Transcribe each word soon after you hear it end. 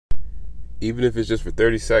Even if it's just for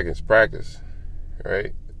 30 seconds, practice.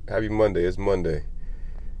 Right? Happy Monday. It's Monday.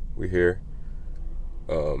 We're here.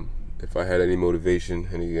 If I had any motivation,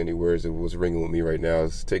 any words that was ringing with me right now,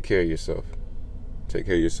 is take care of yourself. Take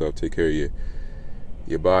care of yourself. Take care of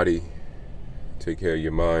your body. Take care of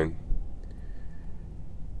your mind.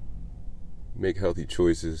 Make healthy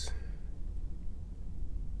choices.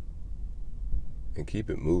 And keep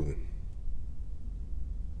it moving.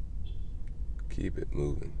 Keep it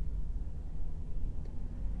moving.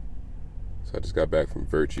 So I just got back from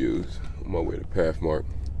Virtues on my way to Pathmark.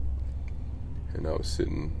 And I was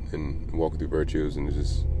sitting and walking through Virtues, and it's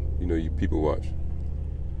just, you people watch.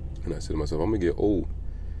 And I said to myself, I'm going to get old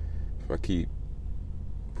if I keep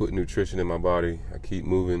putting nutrition in my body. I keep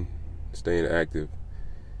moving, staying active,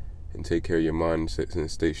 and take care of your mind and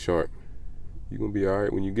stay sharp. You're going to be all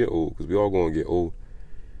right when you get old, because we all going to get old.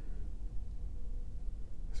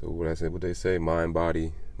 So what they say, mind,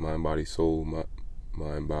 body, soul,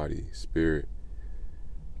 mind, body, spirit.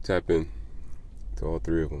 Tap in to all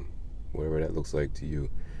three of them. Whatever that looks like to you.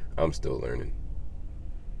 I'm still learning.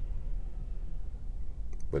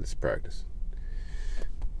 But it's practice.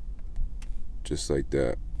 Just like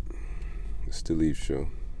that. It's the Leave Show.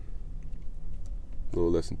 A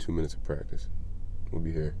little less than 2 minutes of practice. We'll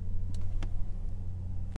be here.